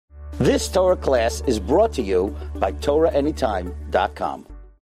This Torah class is brought to you by TorahAnytime.com.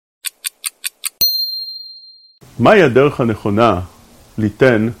 מהי הדרך הנכונה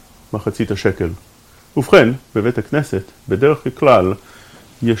ליתן מחצית השקל? ובכן, בבית הכנסת, בדרך כלל,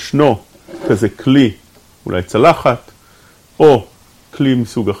 ישנו כזה כלי, אולי צלחת, או כלי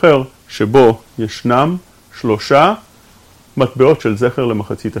מסוג אחר, שבו ישנם 3 מטבעות של זכר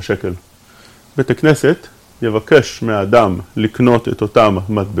למחצית השקל. בית הכנסת יבקש מהאדם לקנות את אותם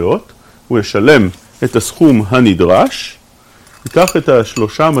מטבעות, הוא ישלם את הסכום הנדרש, ייקח את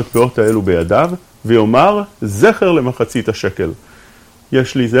 3 מטבעות האלו בידיו, ויאמר זכר למחצית השקל.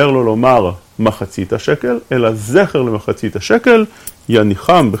 יש להיזהר לו לומר מחצית השקל, אלא זכר למחצית השקל,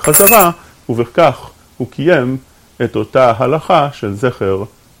 יניחם בחזרה, ובכך הוא קיים את אותה הלכה של זכר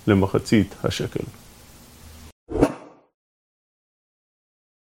למחצית השקל.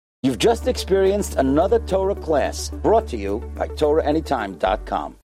 You've just experienced another Torah class brought to you by TorahAnytime.com.